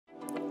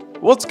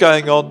What's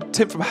going on?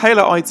 Tim from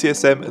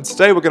HaloITSM, and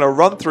today we're going to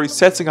run through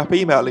setting up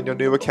email in your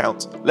new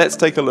account. Let's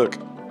take a look.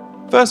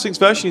 First things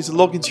first, you need to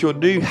log into your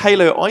new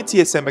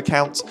HaloITSM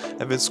account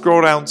and then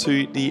scroll down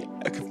to the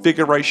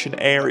configuration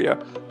area.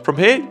 From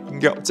here, you can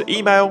get up to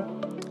email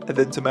and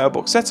then to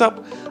Mailbox Setup,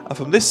 and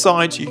from this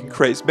side you can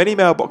create as many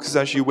mailboxes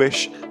as you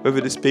wish,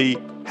 whether this be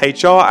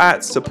HR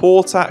at,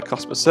 support at,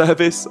 customer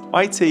service,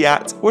 IT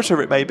at,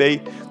 whichever it may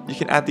be. You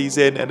can add these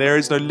in and there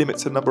is no limit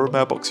to the number of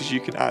mailboxes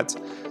you can add.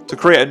 To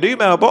create a new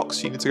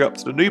mailbox, you need to go up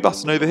to the new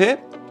button over here.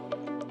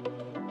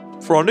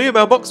 For our new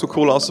mailbox, we'll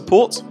call our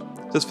support.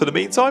 Just for the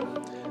meantime,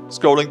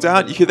 scrolling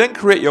down, you can then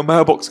create your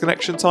mailbox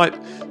connection type.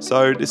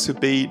 So this would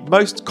be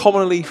most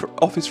commonly for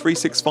Office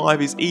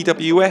 365 is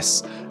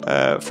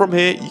EWS. From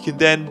here, you can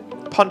then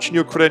punch in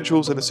your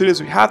credentials, and as soon as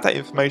we have that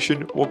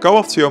information, we'll go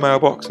off to your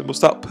mailbox and we'll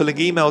start pulling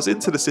emails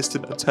into the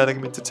system and turning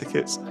them into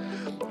tickets.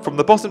 From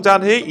the bottom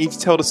down here, you need to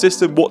tell the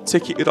system what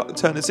ticket you'd like to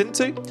turn this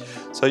into.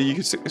 So you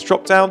can stick this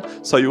drop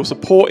down. So your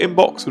support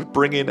inbox would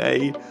bring in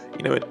an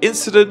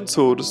incident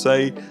or just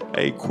a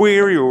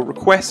query or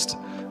request.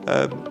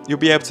 You'll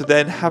be able to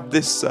then have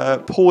this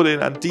pulled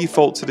in and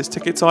default to this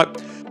ticket type.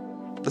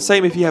 The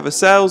same if you have a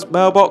sales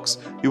mailbox,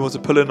 you want to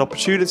pull in an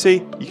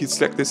opportunity, you can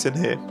select this in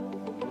here.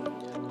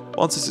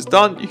 Once this is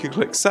done, you can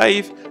click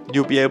save and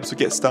you'll be able to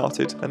get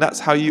started. And that's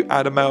how you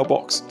add a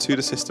mailbox to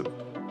the system.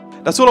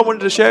 That's all I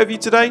wanted to share with you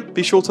today.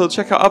 Be sure to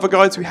check out other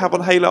guides we have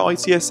on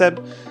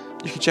HaloITSM.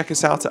 You can check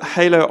us out at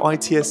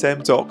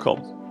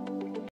HaloITSM.com.